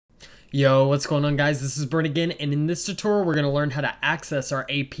Yo, what's going on guys? This is Brent again, and in this tutorial we're going to learn how to access our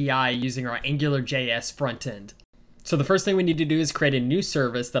API using our AngularJS front end. So the first thing we need to do is create a new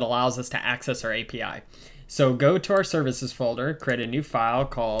service that allows us to access our API. So go to our services folder, create a new file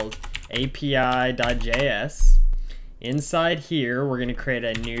called api.js. Inside here we're going to create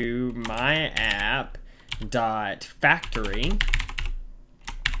a new myapp.factory.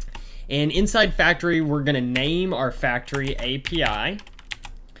 And inside factory we're going to name our factory API.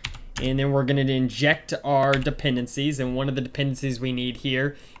 And then we're going to inject our dependencies, and one of the dependencies we need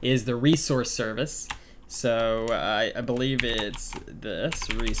here is the resource service. So I believe it's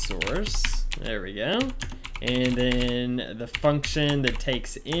this resource. There we go. And then the function that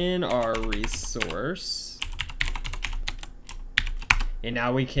takes in our resource. And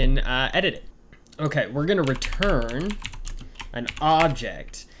now we can edit it. Okay, we're going to return an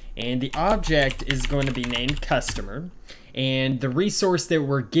object, and the object is going to be named customer. And the resource that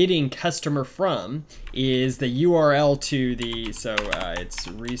we're getting customer from is the URL to the, it's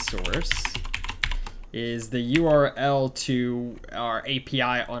resource, is the URL to our API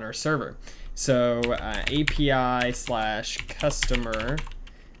on our server. So API/customer,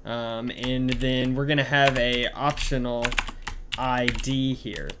 and then we're gonna have a optional ID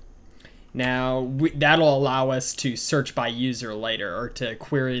here. Now that'll allow us to search by user later, or to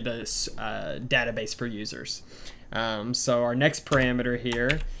query this database for users. So our next parameter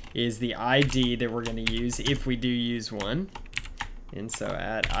here is the ID that we're going to use if we do use one. And so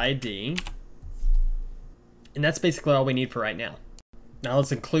add ID. And that's basically all we need for right now. Now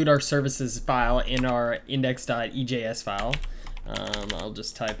let's include our services file in our index.ejs file. I'll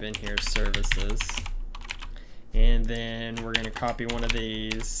just type in here services. And then we're going to copy one of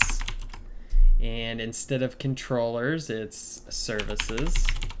these. And instead of controllers, it's services.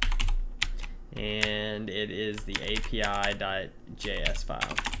 And it is the api.js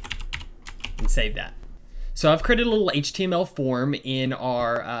file, and save that. So I've created a little HTML form in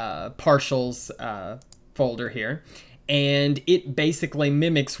our partials folder here, and it basically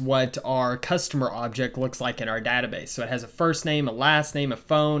mimics what our customer object looks like in our database. So it has a first name, a last name, a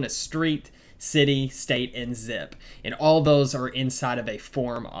phone, a street, city, state, and zip, and all those are inside of a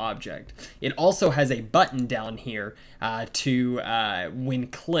form object. It also has a button down here to when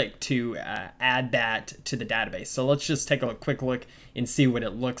clicked to add that to the database. So let's just take a quick look and see what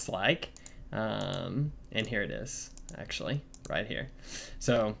it looks like. And here it is, actually, right here.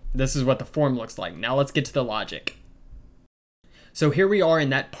 So this is what the form looks like. Now let's get to the logic. So here we are in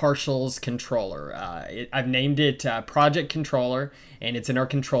that partials controller. I've named it project controller, and it's in our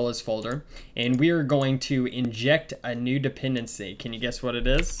controllers folder. And we are going to inject a new dependency. Can you guess what it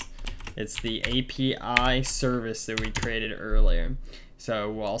is? It's the API service that we created earlier. So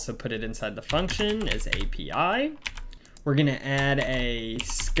we'll also put it inside the function as API. We're going to add a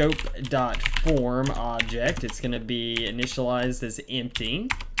scope.form object. It's going to be initialized as empty.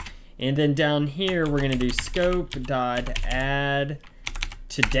 And then down here, we're going to do scope.add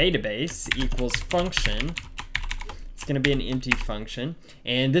to database equals function. It's going to be an empty function.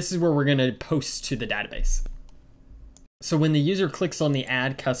 And this is where we're going to post to the database. So when the user clicks on the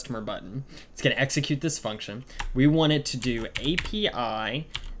add customer button, it's going to execute this function. We want it to do API.customer.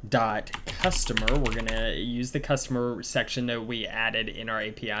 We're going to use the customer section that we added in our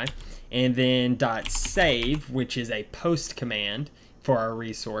API. And then .save, which is a post command for our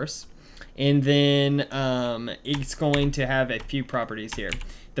resource. And then it's going to have a few properties here.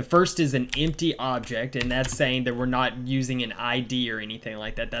 The first is an empty object, and that's saying that we're not using an ID or anything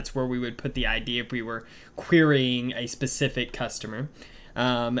like that. That's where we would put the ID if we were querying a specific customer.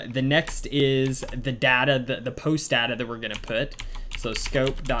 The next is the data, the post data that we're going to put. So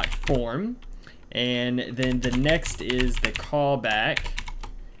scope.form. And then the next is the callback.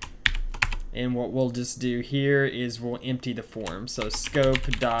 And what we'll just do here is we'll empty the form. So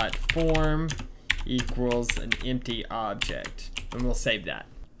scope.form equals an empty object, and we'll save that.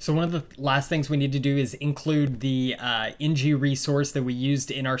 So one of the last things we need to do is include the ng resource that we used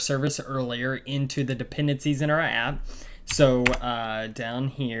in our service earlier into the dependencies in our app. So down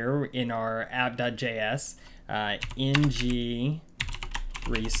here in our app.js, ng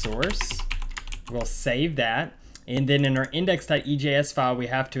resource, we'll save that. And then in our index.ejs file, we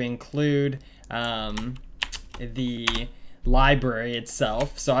have to include the library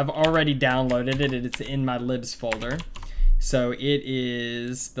itself. So I've already downloaded it. It's in my libs folder. So it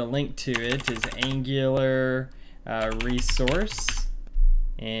is, the link to it is Angular resource,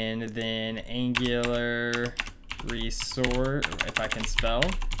 and then Angular resource, if I can spell,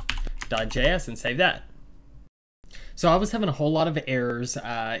 .js, and save that. So I was having a whole lot of errors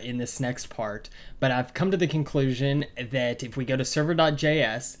in this next part, but I've come to the conclusion that if we go to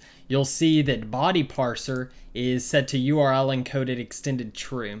server.js, you'll see that body parser is set to URL encoded extended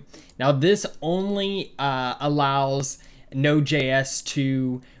true. Now this only allows Node.js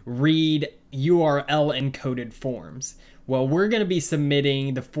to read URL encoded forms. Well, we're going to be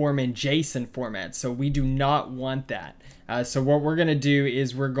submitting the form in JSON format, so we do not want that. So what we're going to do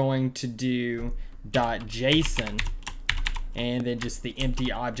is we're going to do .json and then just the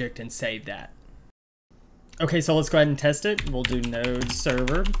empty object and save that. Okay, so let's go ahead and test it. We'll do node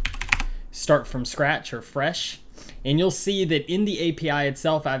server, start from scratch or fresh. And you'll see that in the API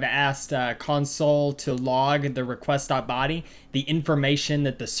itself, I've asked console to log the request.body, the information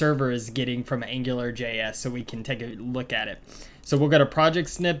that the server is getting from AngularJS, so we can take a look at it. So we'll go to project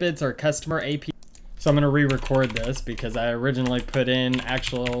snippets or customer API. So I'm going to re-record this because I originally put in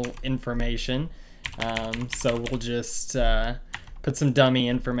actual information. So we'll just put some dummy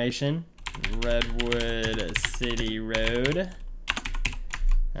information. Redwood City Road.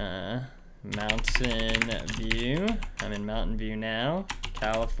 Mountain View. I'm in Mountain View now,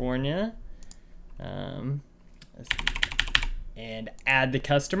 California. And add the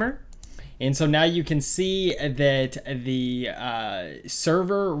customer. And so now you can see that the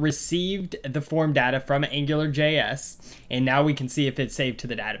server received the form data from AngularJS, and now we can see if it's saved to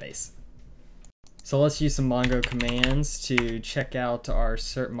the database. So let's use some Mongo commands to check out our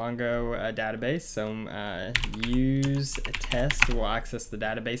Mongo database. So use test will access the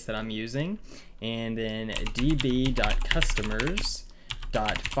database that I'm using, and then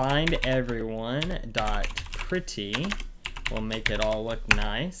db.customers.findeveryone.pretty will make it all look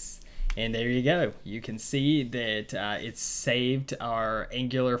nice. And there you go. You can see that it's saved our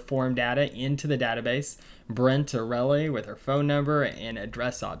Angular form data into the database. Brent, Aureli with her phone number and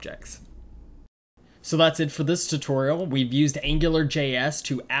address objects. So that's it for this tutorial. We've used AngularJS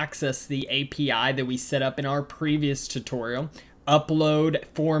to access the API that we set up in our previous tutorial, upload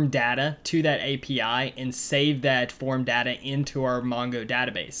form data to that API, and save that form data into our Mongo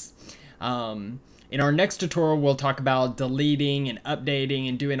database. In our next tutorial, we'll talk about deleting and updating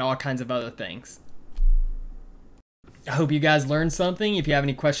and doing all kinds of other things. I hope you guys learned something. If you have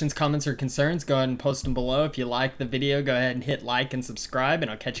any questions, comments, or concerns, go ahead and post them below. If you like the video, go ahead and hit like and subscribe, and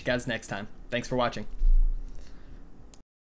I'll catch you guys next time. Thanks for watching.